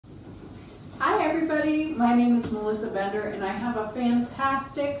Hi everybody, my name is Melissa Bender and I have a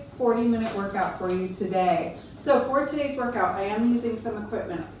fantastic 40-minute workout for you today. So for today's workout, I am using some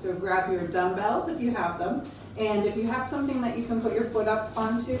equipment. So grab your dumbbells if you have them. And if you have something that you can put your foot up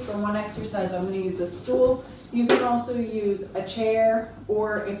onto for one exercise, I'm going to use a stool. You can also use a chair,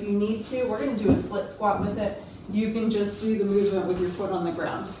 or if you need to, we're going to do a split squat with it. You can just do the movement with your foot on the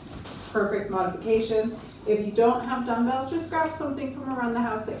ground. Perfect modification. If you don't have dumbbells, just grab something from around the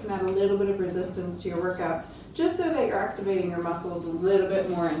house that can add a little bit of resistance to your workout, just so that you're activating your muscles a little bit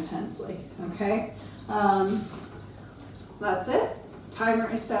more intensely, okay? That's it.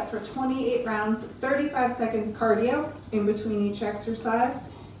 Timer is set for 28 rounds, 35 seconds cardio in between each exercise,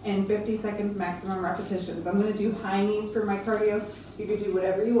 and 50 seconds maximum repetitions. I'm going to do high knees for my cardio. You could do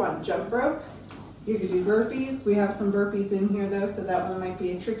whatever you want. Jump rope. You could do burpees. We have some burpees in here though, so that one might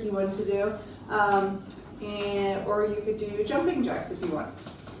be a tricky one to do. Or you could do jumping jacks if you want.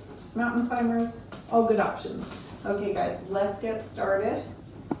 Mountain climbers, all good options. Okay guys, let's get started.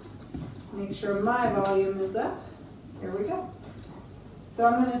 Make sure my volume is up. Here we go. So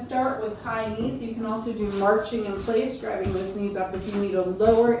I'm going to start with high knees. You can also do marching in place, driving those knees up if you need a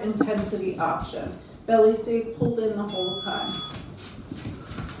lower intensity option. Belly stays pulled in the whole time.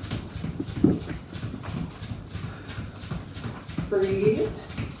 Breathe.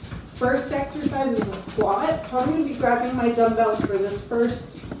 First exercise is a squat, so I'm going to be grabbing my dumbbells for this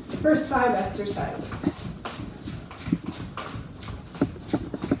first 5 exercises.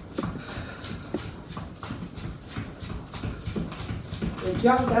 Good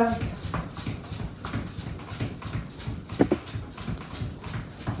job, guys.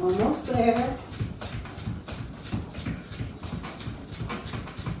 Almost there.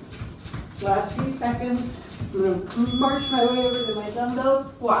 Last few seconds. I'm going to march my way over to my dumbbell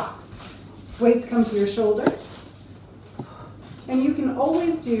squats. Weights come to your shoulder. And you can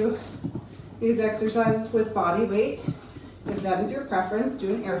always do these exercises with body weight. If that is your preference,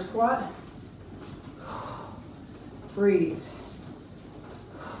 do an air squat. Breathe.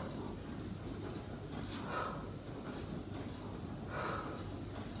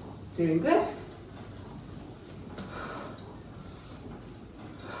 Doing good.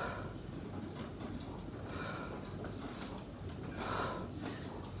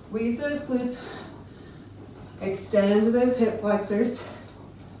 Squeeze those glutes. Extend those hip flexors.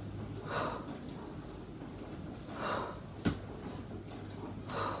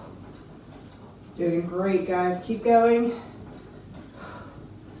 Doing great, guys. Keep going.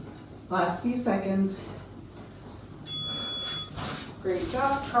 Last few seconds. Great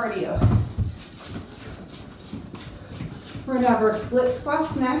job, cardio. We're gonna have our split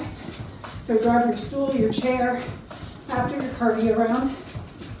squats next. So grab your stool, your chair, after your cardio round.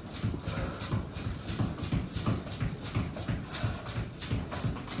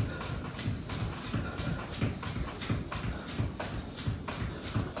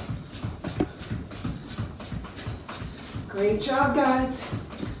 Great job, guys.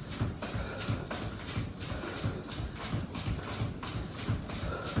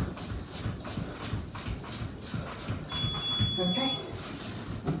 Okay.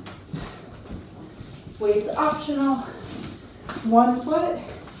 Weights optional. One foot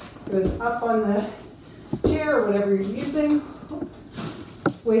goes up on the chair or whatever you're using.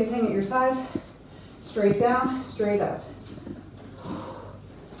 Weights hang at your sides. Straight down, straight up.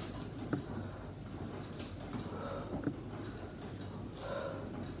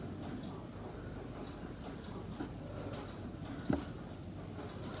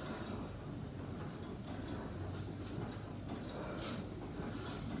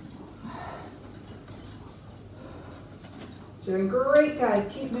 Doing great, guys.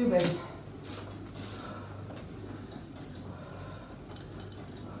 Keep moving.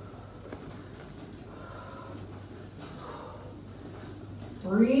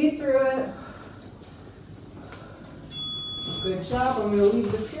 Breathe through it. Good job. I'm going to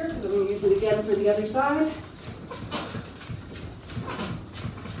leave this here because I'm going to use it again for the other side.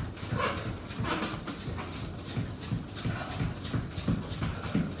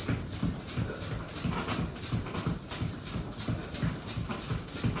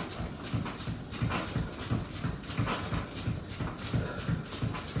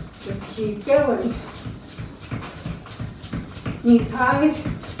 Keep going. Knees high.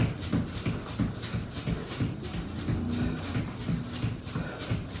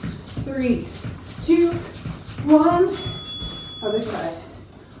 Three, 2, 1. Other side.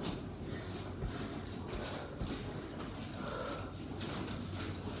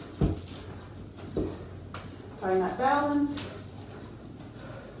 Find that balance.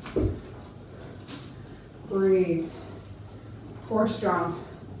 Breathe. Core strong.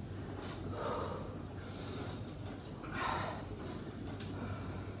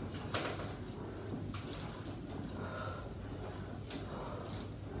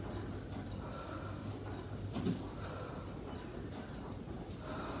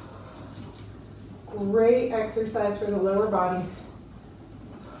 great exercise for the lower body.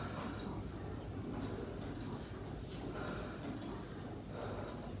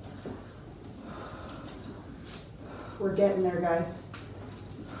 We're getting there, guys.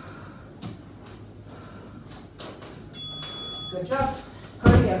 Good job.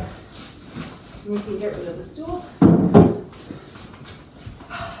 Cardio. You can get rid of the stool.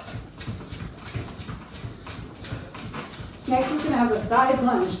 Next, we're going to have a side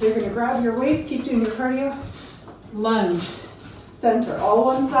lunge. So you're going to grab your weights, keep doing your cardio. Lunge. Center, all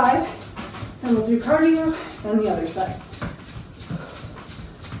one side. Then we'll do cardio, then the other side.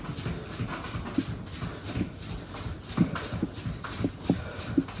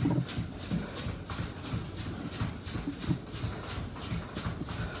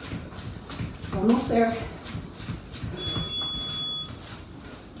 Almost there.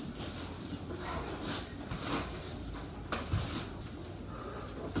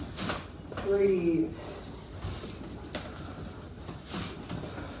 Breathe.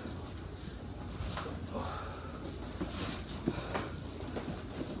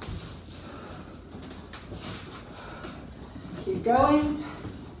 Keep going.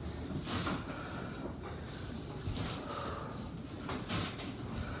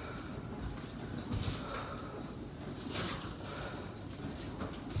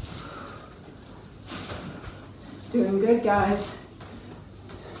 Doing good, guys.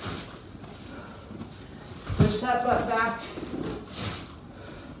 Push that butt back.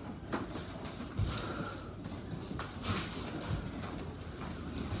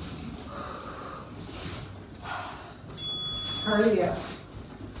 Cardio.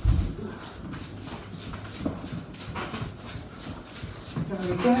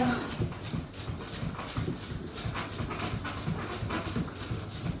 There we go.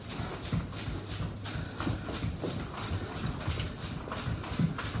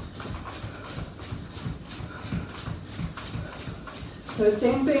 So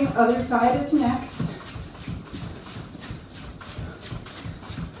same thing, other side is next.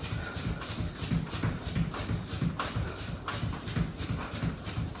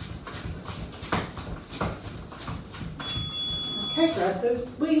 Okay, grab those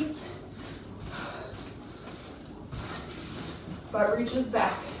weights. Butt reaches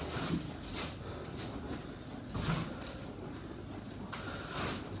back.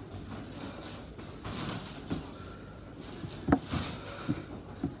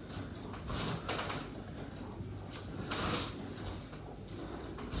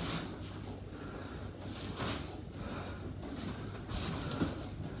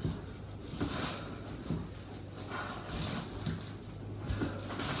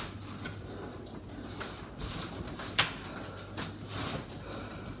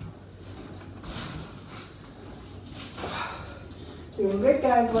 Doing good,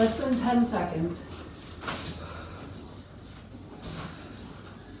 guys, less than 10 seconds.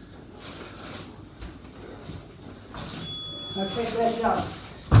 Okay, good job.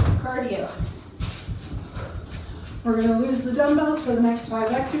 Cardio. We're going to lose the dumbbells for the next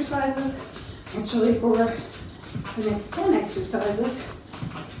 5 exercises. Actually, for the next 10 exercises.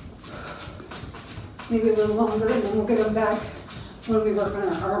 Maybe a little longer, and then we'll get them back when we work on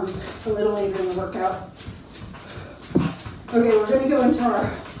our arms a little later in the workout. Okay, we're going to go into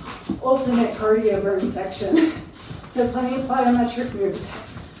our ultimate cardio burn section. So plenty of plyometric moves.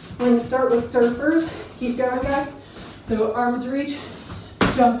 We're going to start with surfers. Keep going, guys. So arms reach,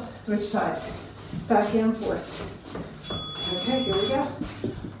 jump, switch sides. Back and forth. Okay, here we go.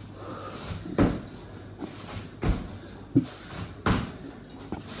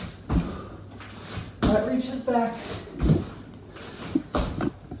 Butt reaches back.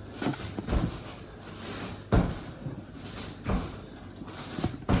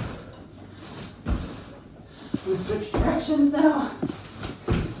 We switch directions now.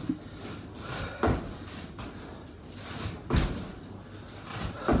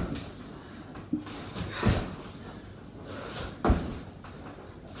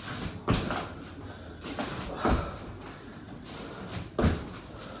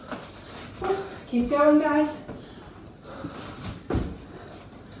 Keep going, guys.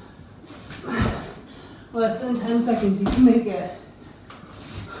 Less than 10 seconds, you can make it.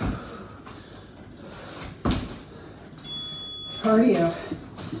 Cardio.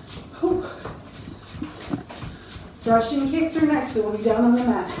 Whew. Russian kicks are next, so we'll be down on the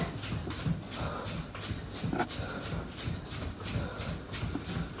mat.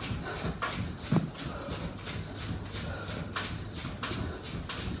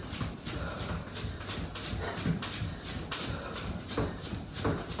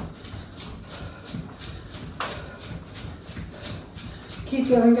 Keep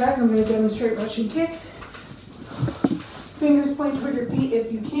going, guys. I'm going to demonstrate Russian kicks. Fingers point toward your feet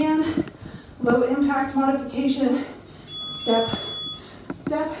if you can. Low impact modification. Step,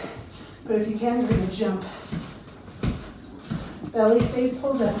 step. But if you can, you're going to jump. Belly stays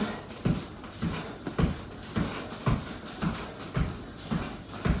pulled down.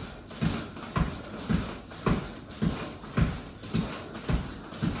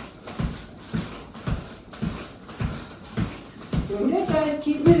 Doing good, guys.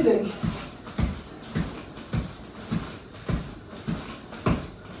 Keep moving.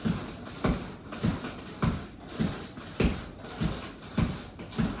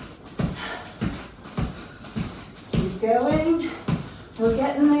 Keep going. We're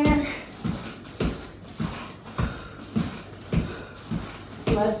getting there.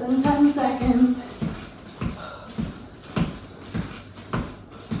 Less than 10 seconds.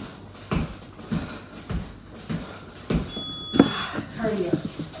 Cardio.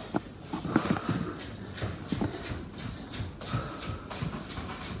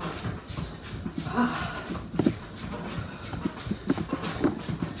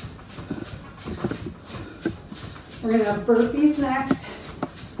 We're going to have burpees next.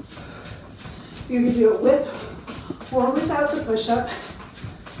 You can do a with or without the push-up.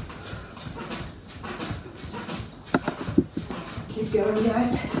 Keep going,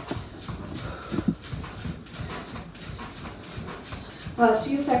 guys. Last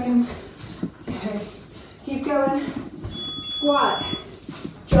few seconds. Okay. Keep going. Squat.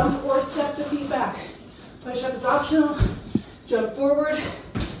 Jump or step the feet back. Push-up is optional. Jump forward.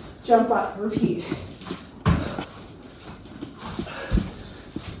 Jump up. Repeat.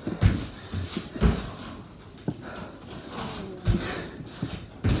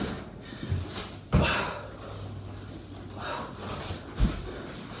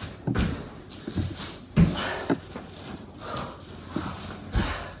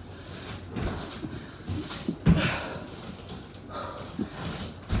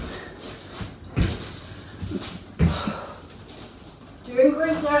 Doing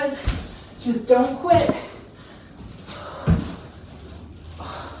great, guys. Just don't quit.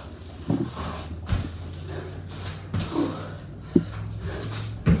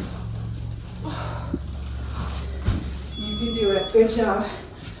 You can do it. Good job.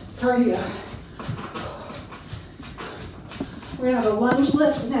 Cardio. We're gonna have a lunge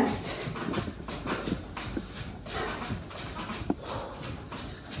lift next.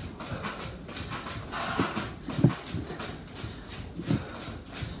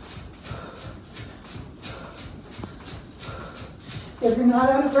 If you're not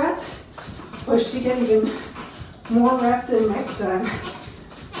out of breath, push to get even more reps in next time.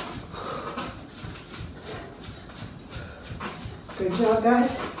 Good job,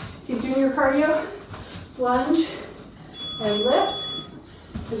 guys. Keep doing your cardio. Lunge and lift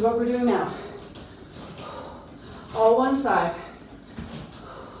is what we're doing now. All one side.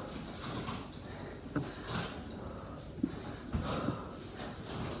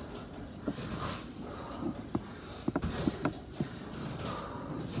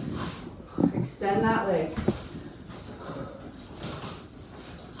 Extend that leg.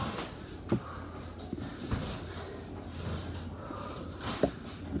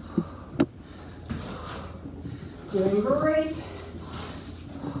 Doing great.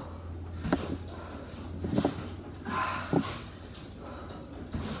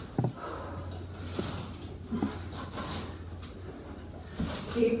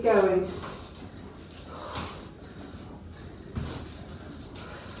 Keep going.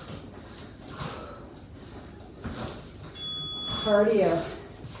 Cardio.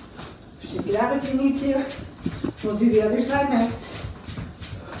 Shake it out if you need to. We'll do the other side next.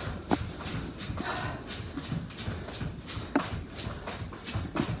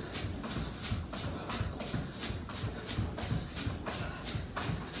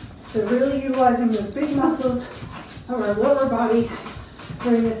 So really utilizing those big muscles of our lower body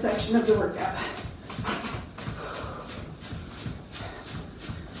during this section of the workout.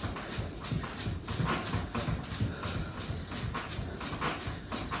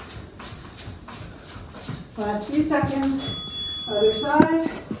 Last few seconds, other side.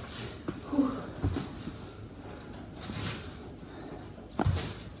 Whew.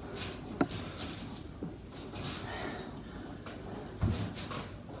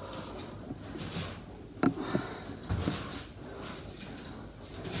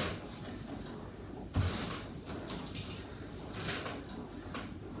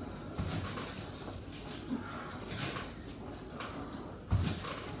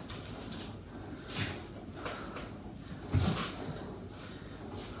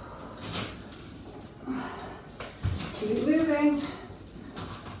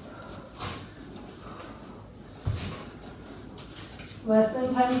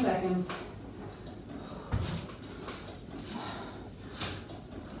 than 10 seconds.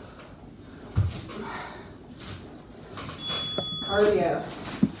 Cardio.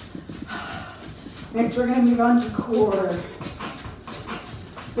 Next, we're going to move on to core.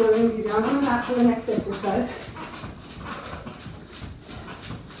 So we're going to be down on the mat for the next exercise.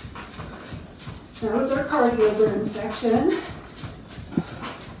 That was our cardio burn section.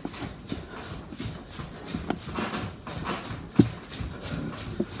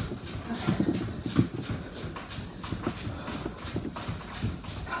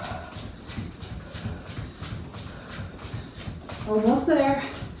 Almost there.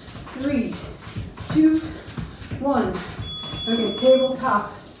 3, 2, 1. Okay,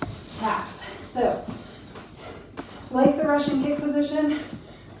 tabletop taps. So, like the Russian kick position,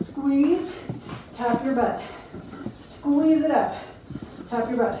 squeeze, tap your butt. Squeeze it up, tap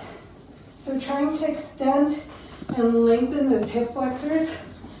your butt. So trying to extend and lengthen those hip flexors,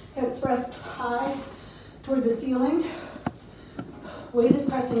 hips pressed high toward the ceiling. Weight is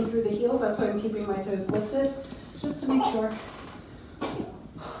pressing through the heels, that's why I'm keeping my toes lifted, just to make sure.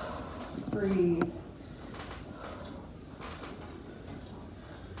 Breathe.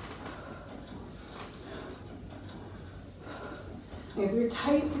 If you're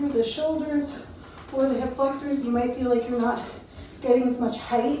tight through the shoulders or the hip flexors, you might feel like you're not getting as much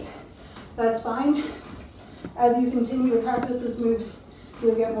height. That's fine. As you continue to practice this move,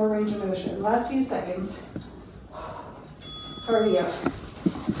 you'll get more range of motion. Last few seconds. Cardio.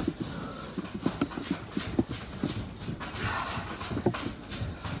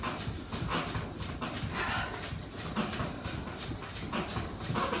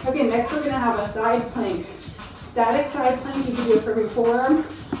 Okay, next we're going to have a side plank. Static side plank, you can do it from your forearm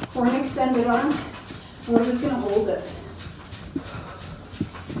or an extended arm. And we're just going to hold it.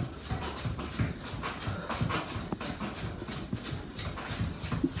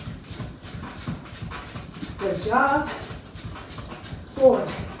 Good job. 4,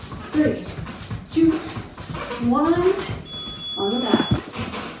 3, 2, 1. On the mat.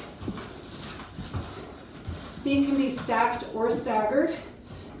 Feet can be stacked or staggered.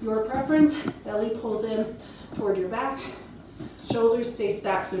 Your preference. Belly pulls in toward your back. Shoulders stay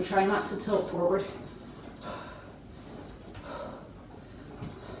stacked, so try not to tilt forward.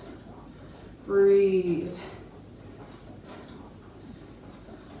 Breathe.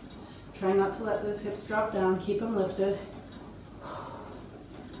 Try not to let those hips drop down. Keep them lifted.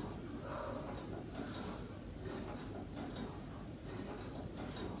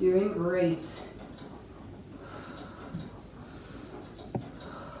 Doing great.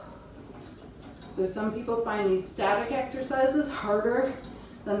 So some people find these static exercises harder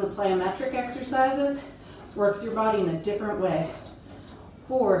than the plyometric exercises. Works your body in a different way.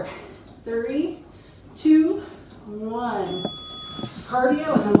 4, 3, 2, 1.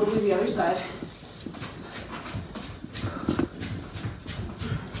 Cardio, and then we'll do the other side.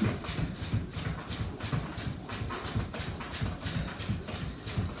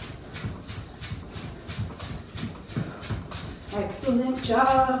 Excellent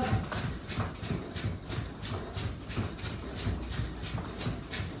job.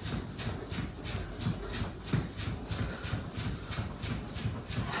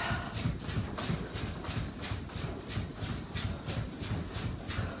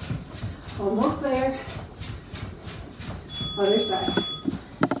 Almost there. Other side.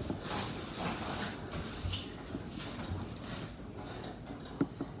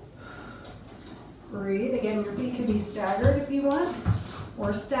 Breathe. Again, your feet can be staggered if you want,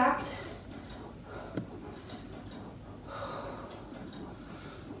 or stacked.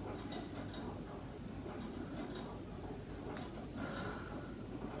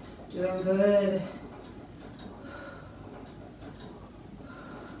 Doing good.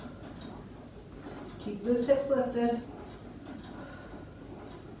 Keep those hips lifted.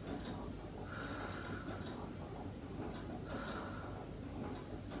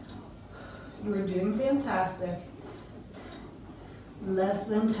 You are doing fantastic. Less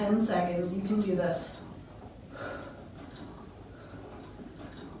than 10 seconds. You can do this.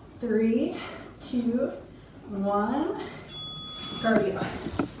 3, 2, 1. Cardio.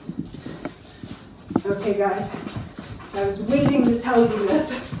 Okay, guys. So I was waiting to tell you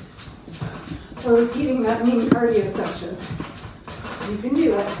this. We're repeating that main cardio section. You can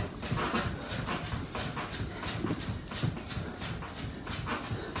do it.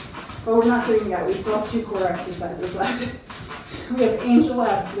 But we're not doing that. We still have 2 core exercises left. We have angel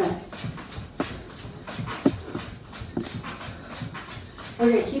abs next.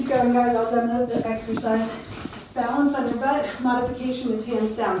 Okay, keep going, guys. I'll demo the exercise. Balance on your butt. Modification is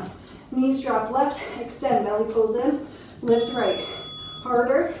hands down. Knees drop left, extend, belly pulls in, lift right.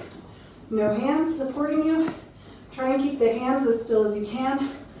 Harder. No hands supporting you. Try and keep the hands as still as you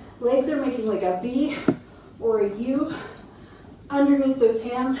can. Legs are making like a V or a U underneath those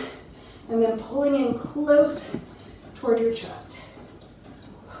hands, and then pulling in close toward your chest.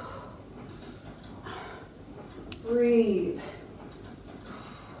 Breathe.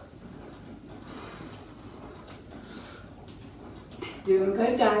 Doing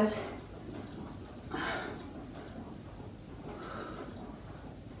good, guys.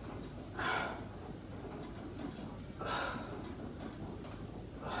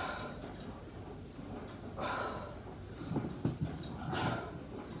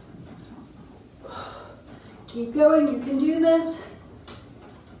 Keep going, you can do this.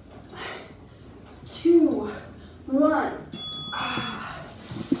 2, 1.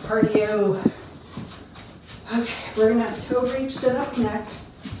 Cardio. Okay, we're gonna have toe reach sit-ups next.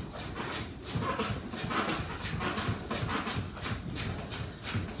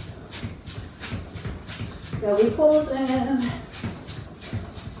 Belly pulls in.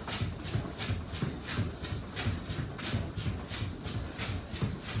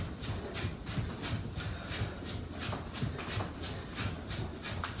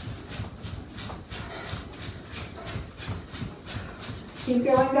 Keep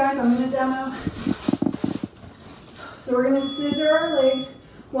going, guys. I'm going to demo. So we're going to scissor our legs.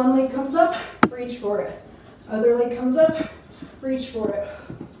 One leg comes up, reach for it. Other leg comes up, reach for it.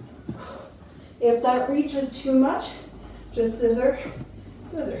 If that reach is too much, just scissor,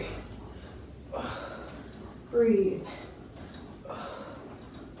 scissor. Breathe.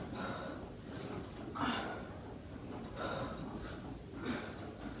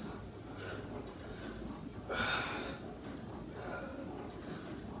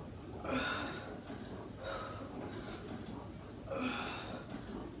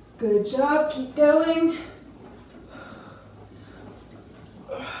 Good job, keep going.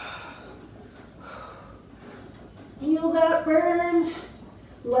 Feel that burn.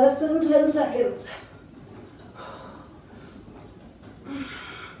 Less than 10 seconds.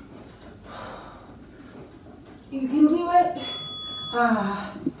 You can do it.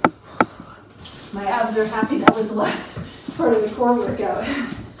 My abs are happy that was the last part of the core workout.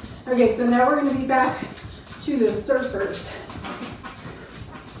 Okay, so now we're going to be back to the surfers.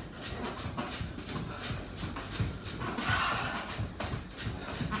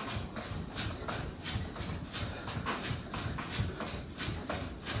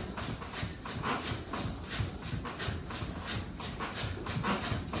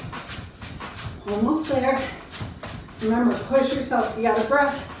 Almost there. Remember, push yourself. You got a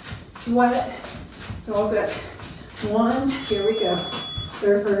breath, sweat it. It's all good. 1, here we go.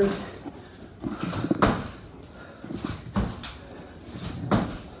 Surfers.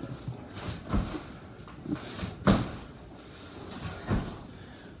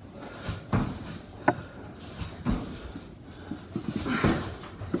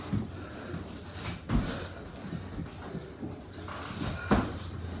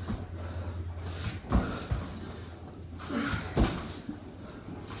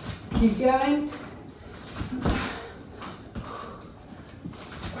 Keep going.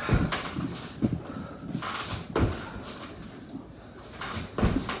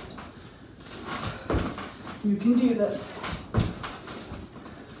 You can do this.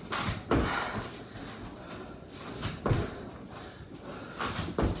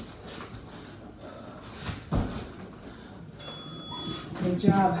 Good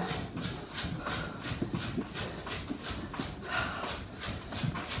job.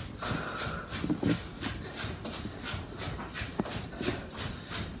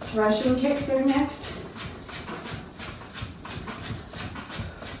 Russian kicks are next.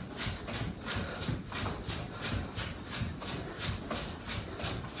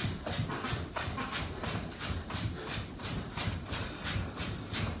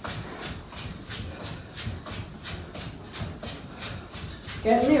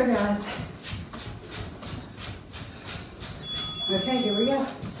 Get in there, guys. Okay, here we go.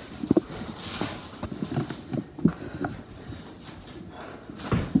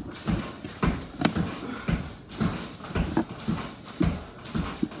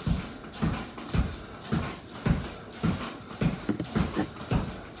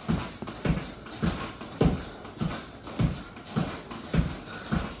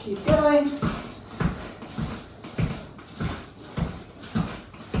 Keep going.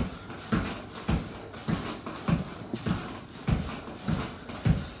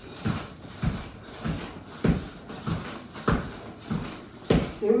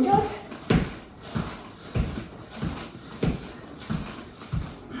 Doing good.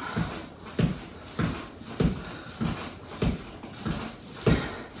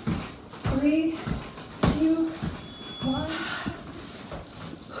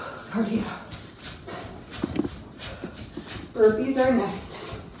 Burpees are next.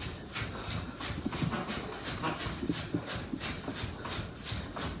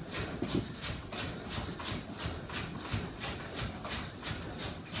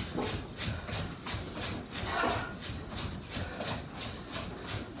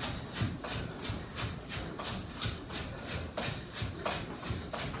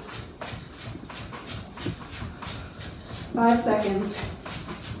 Five seconds.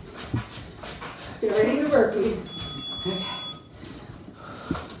 Get ready to burpee. Okay.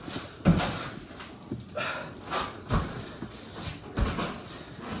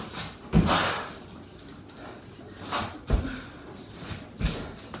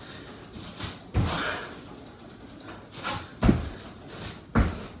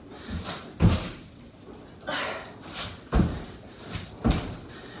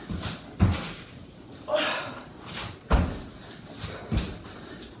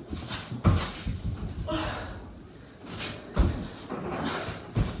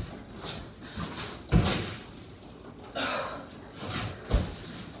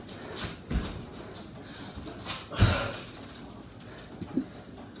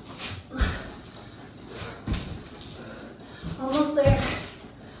 Almost there.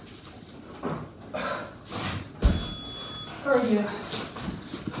 How are you?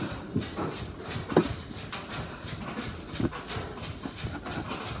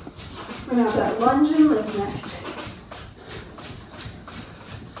 We're gonna have that lunge and lift next.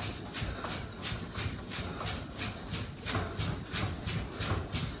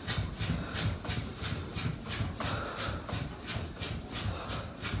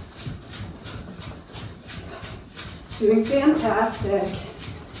 Doing fantastic.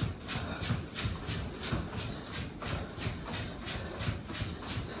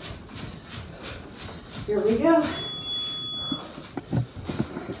 Here we go.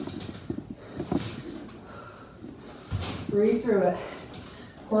 Breathe through it.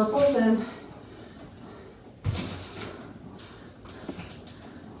 Core pulls in.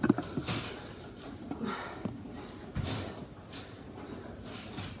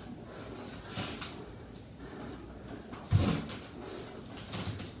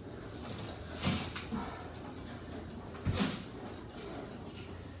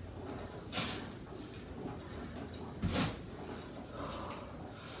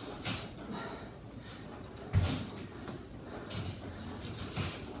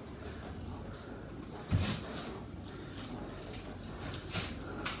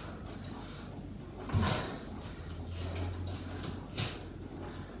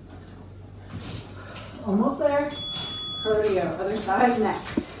 Almost there. Cardio. Other side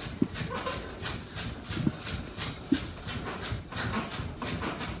next.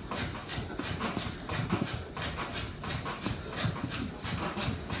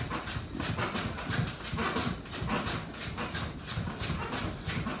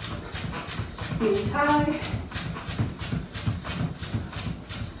 Knees high.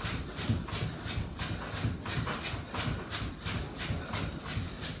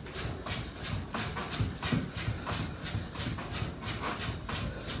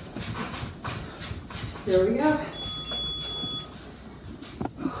 Here we go.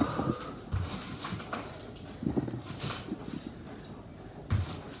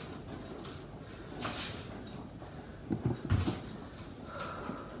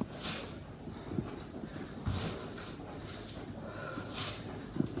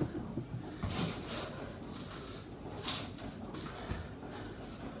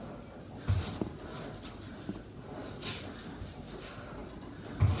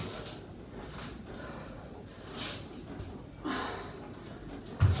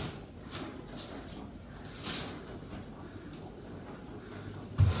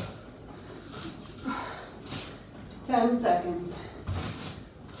 Ten seconds.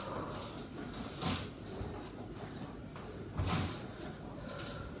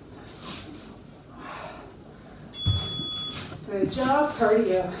 Good job,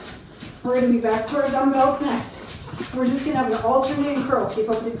 cardio. We're going to be back to our dumbbells next. We're just going to have an alternating curl. Keep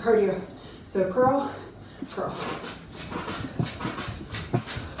up with the cardio. So curl, curl.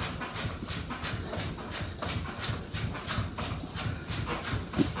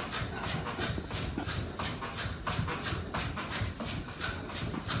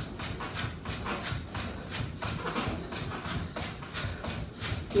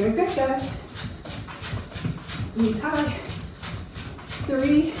 Doing good, guys. Knees high.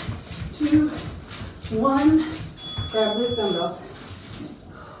 3, 2, 1. Grab those dumbbells.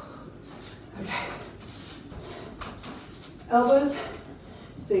 Okay. Elbows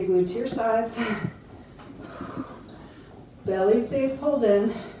stay glued to your sides. Belly stays pulled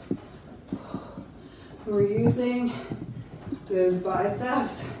in. We're using those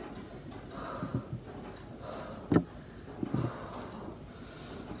biceps.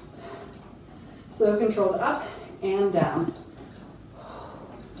 Slow, controlled up and down.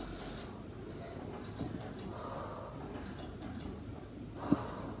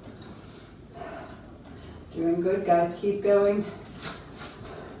 Doing good, guys. Keep going.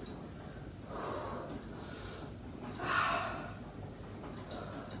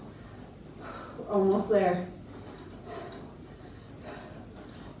 Almost there.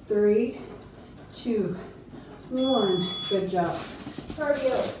 3, 2, 1. Good job.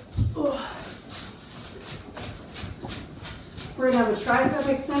 Cardio. We're going to have a tricep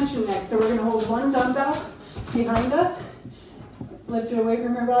extension next. So we're going to hold one dumbbell behind us. Lift it away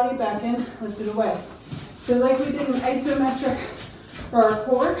from your body, back in, lift it away. So like we did an isometric for our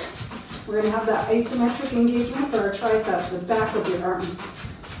core, we're going to have that isometric engagement for our triceps, the back of your arms.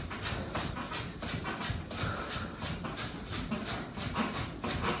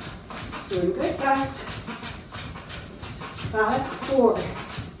 Doing good, guys. 5, 4,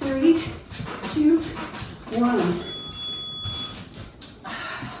 3, 2, 1.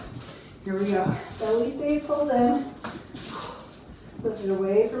 Here we go. Belly stays pulled in. Lift it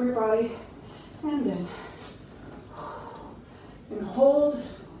away from your body and in. And hold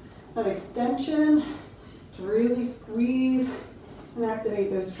that extension to really squeeze and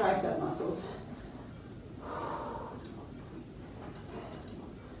activate those tricep muscles.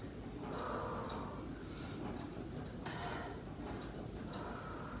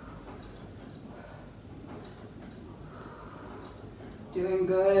 Doing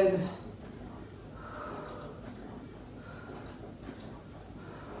good.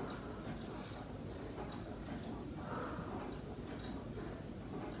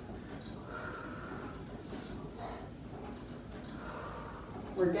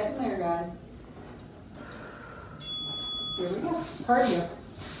 We're getting there, guys. Here we go. Cardio.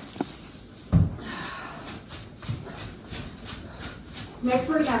 Next,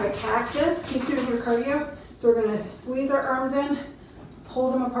 we're going to have a cactus. Keep doing your cardio. So we're going to squeeze our arms in,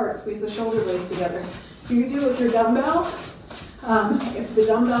 pull them apart, squeeze the shoulder blades together. You can do it with your dumbbell. If the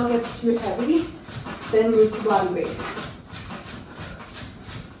dumbbell gets too heavy, then move the body weight.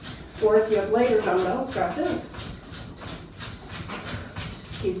 Or if you have lighter dumbbells, grab this.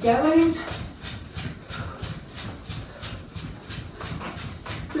 Keep going.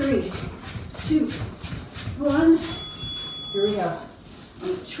 3, 2, 1. Here we go. I'm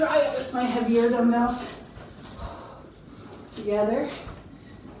going to try it with my heavier dumbbells. Together.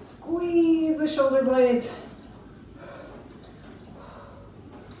 Squeeze the shoulder blades.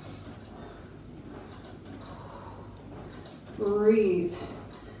 Breathe.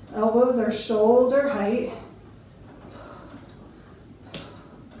 Elbows are shoulder height.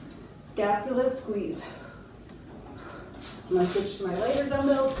 Scapula squeeze. I'm going to switch to my lighter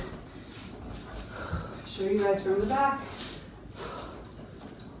dumbbells. Show you guys from the back.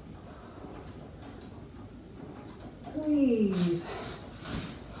 Squeeze.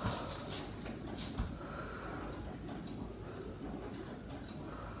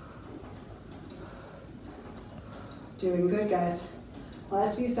 Doing good, guys.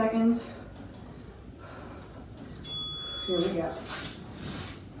 Last few seconds. Here we go.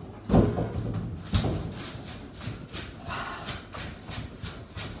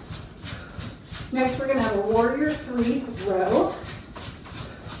 Next, we're going to have a warrior 3 row.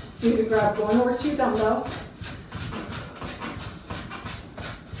 So you can grab 1 or 2 dumbbells.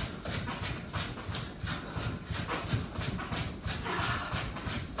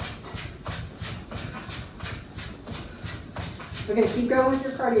 Okay, keep going with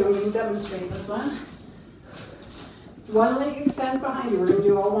your cardio. I'm going to demonstrate this one. One leg extends behind you. We're going to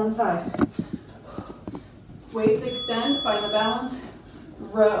do all one side. Weights extend, find the balance.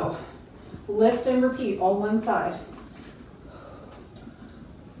 Row. Lift and repeat, all one side.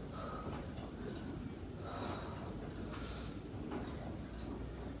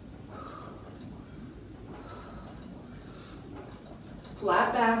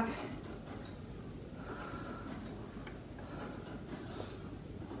 Flat back.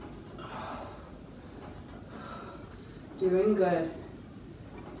 Doing good.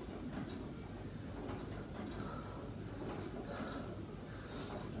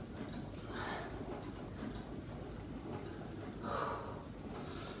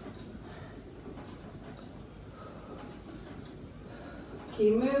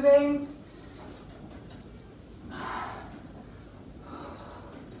 Keep moving.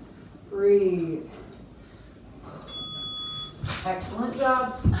 Breathe. Excellent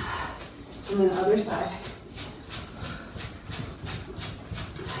job. And then other side.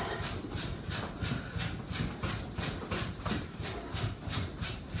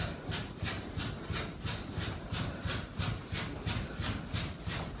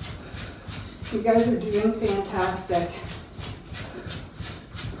 You guys are doing fantastic.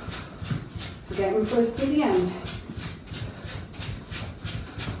 We're getting close to the end.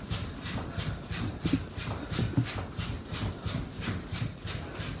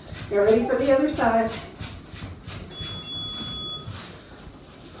 Get ready for the other side.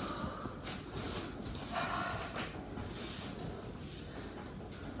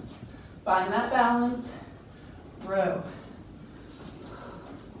 Find that balance. Row.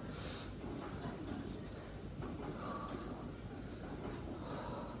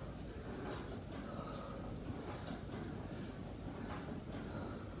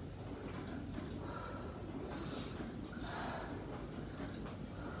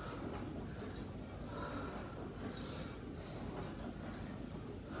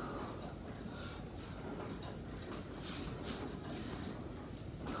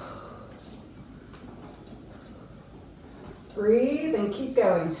 Breathe and keep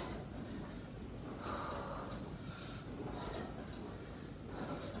going.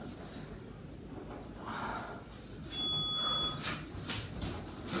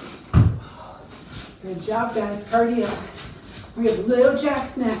 Good job, guys. Cardio. We have Lów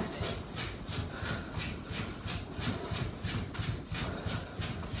Jacks next.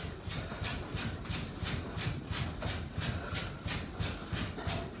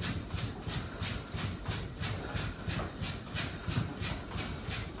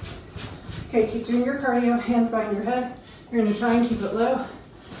 Okay, keep doing your cardio, hands behind your head. You're gonna try and keep it low,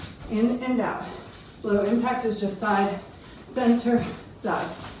 in and out. Low impact is just side, center, side.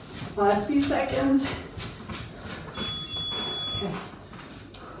 Last few seconds. Okay.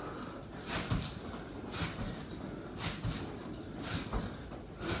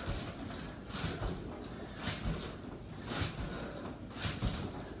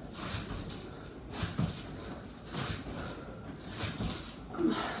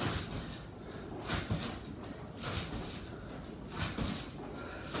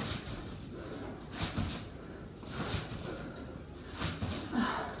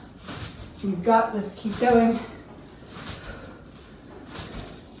 You got this, keep going.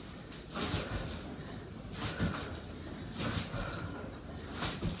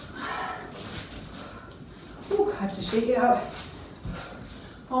 Ooh, I have to shake it out.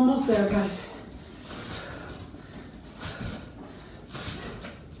 Almost there, guys.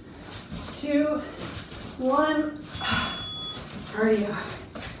 2, 1, cardio.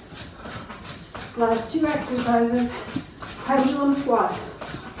 Last 2 exercises, pendulum squat.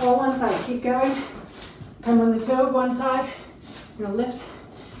 All one side, keep going. Come on the toe of one side. You're gonna lift,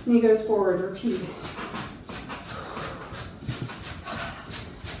 knee goes forward, repeat.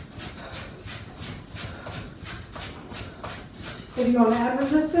 If you want to add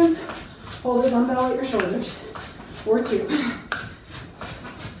resistance, hold a dumbbell at your shoulders, or 2.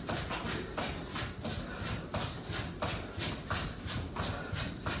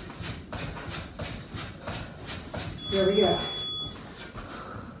 Here we go.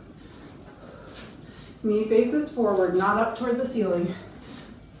 Knee faces forward, not up toward the ceiling.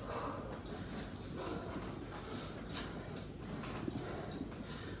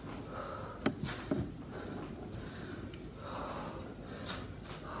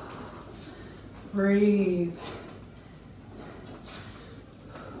 Breathe.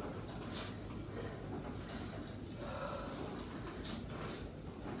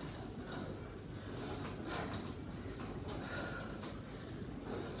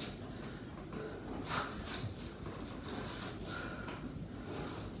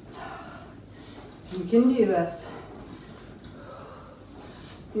 You can do this.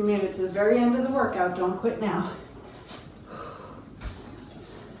 You made it to the very end of the workout. Don't quit now.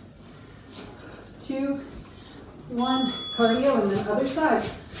 2, 1, cardio, and then other side.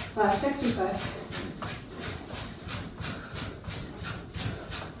 Last exercise.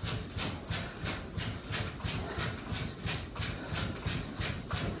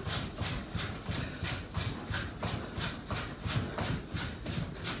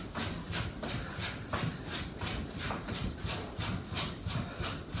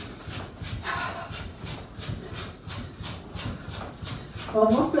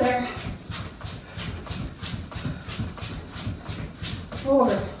 Almost there. 4,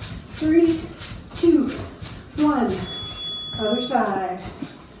 3, 2, 1. Other side.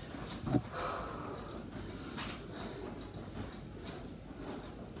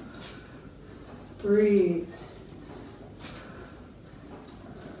 Breathe.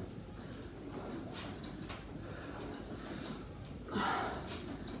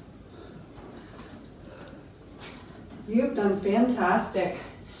 You have done fantastic.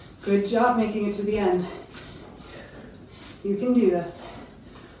 Good job making it to the end. You can do this.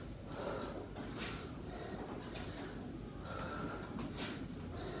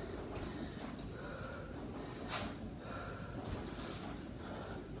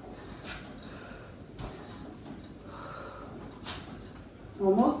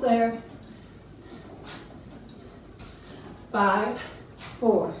 Almost there. 5,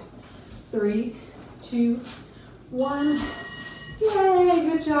 4, 3, 2, 1. Yay,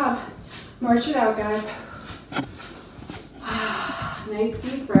 good job. March it out, guys. Nice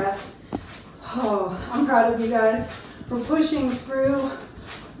deep breath. Oh, I'm proud of you guys for pushing through,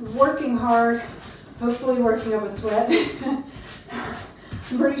 working hard, hopefully working up a sweat.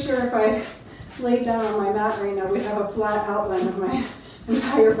 I'm pretty sure if I laid down on my mat right now, we'd have a flat outline of my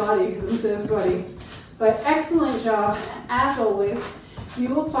entire body because I'm so sweaty. But excellent job. As always, you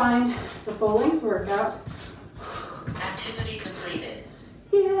will find the full-length workout. Activity completed.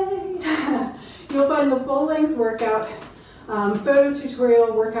 Yay! You'll find the full-length workout, photo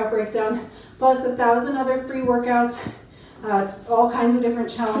tutorial, workout breakdown, plus 1,000 other free workouts, all kinds of different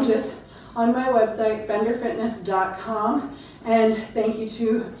challenges on my website, benderfitness.com. And thank you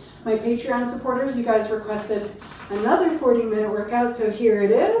to my Patreon supporters. You guys requested another 40-minute workout, so here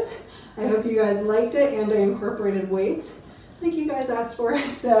it is. I hope you guys liked it, and I incorporated weights like you guys asked for.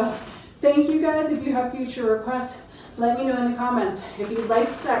 So thank you guys. If you have future requests, let me know in the comments. If you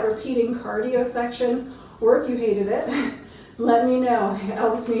liked that repeating cardio section, or if you hated it, let me know. It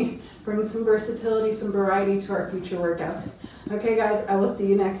helps me bring some versatility, some variety to our future workouts. Okay guys, I will see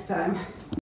you next time.